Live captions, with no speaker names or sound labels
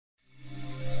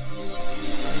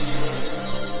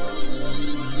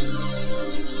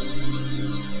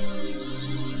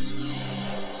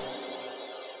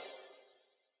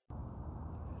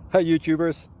Hi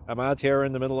YouTubers, I'm out here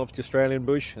in the middle of the Australian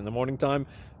bush in the morning time.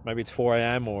 Maybe it's 4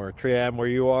 a.m. or 3 a.m. where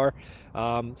you are.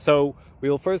 So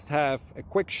we'll first have a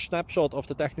quick snapshot of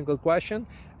the technical question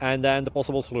and then the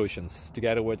possible solutions,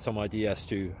 together with some ideas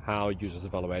to how users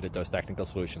evaluated those technical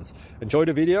solutions. Enjoy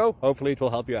the video, hopefully it will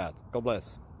help you out. God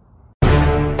bless.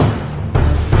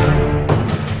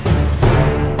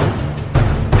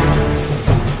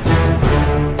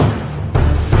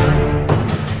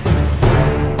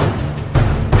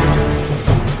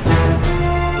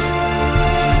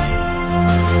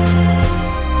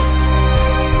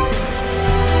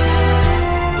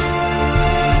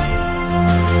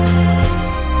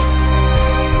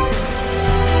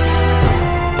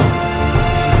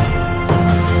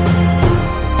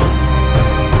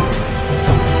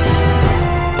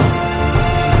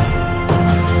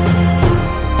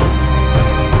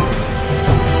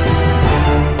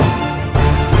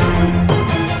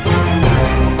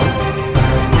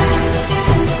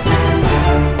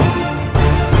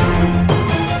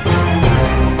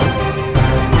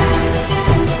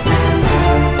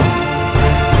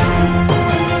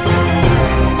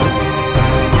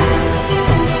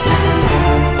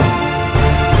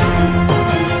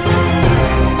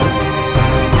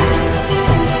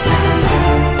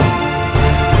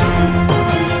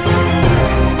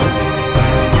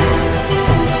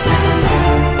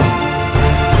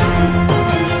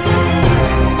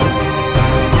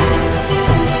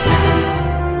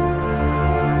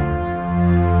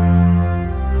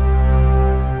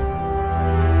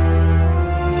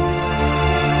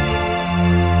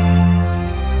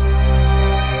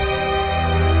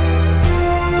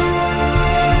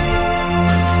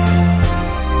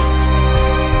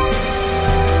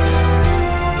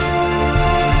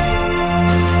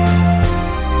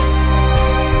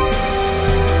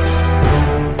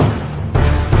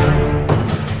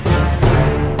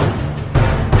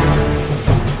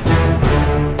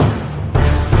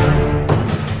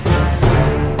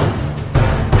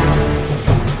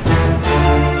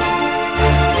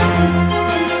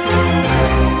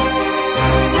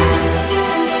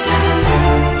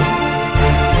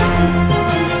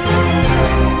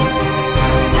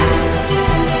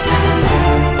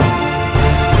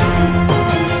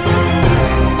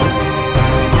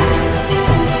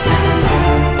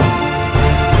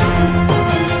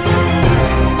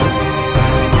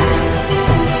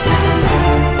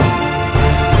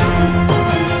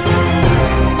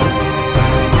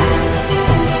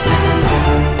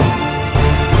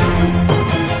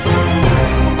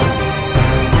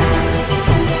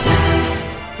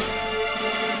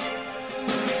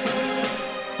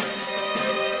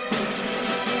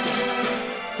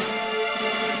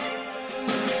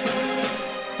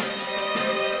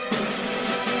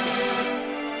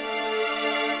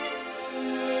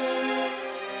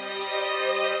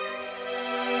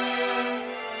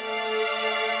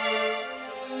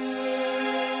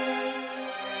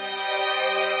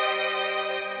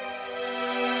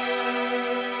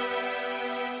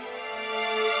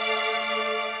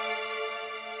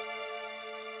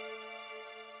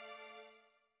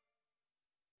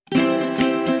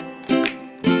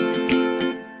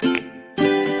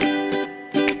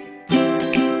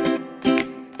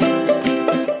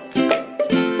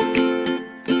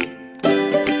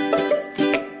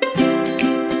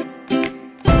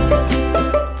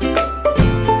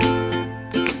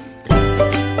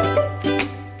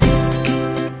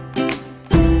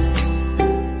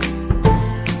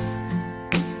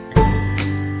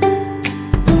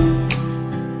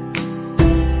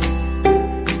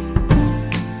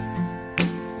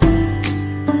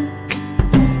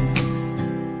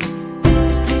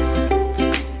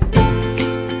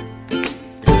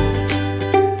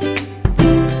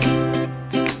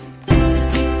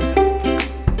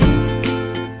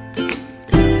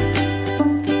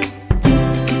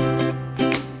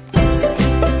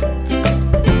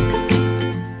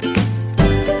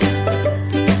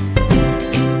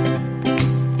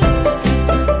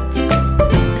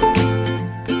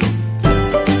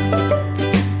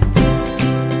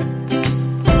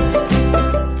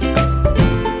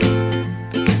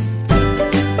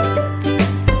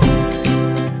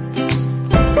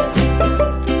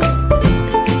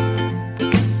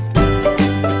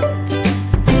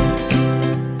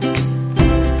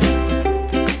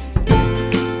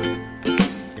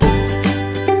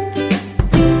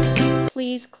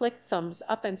 Please click thumbs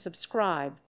up and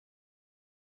subscribe.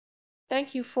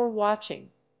 Thank you for watching.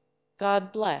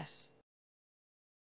 God bless.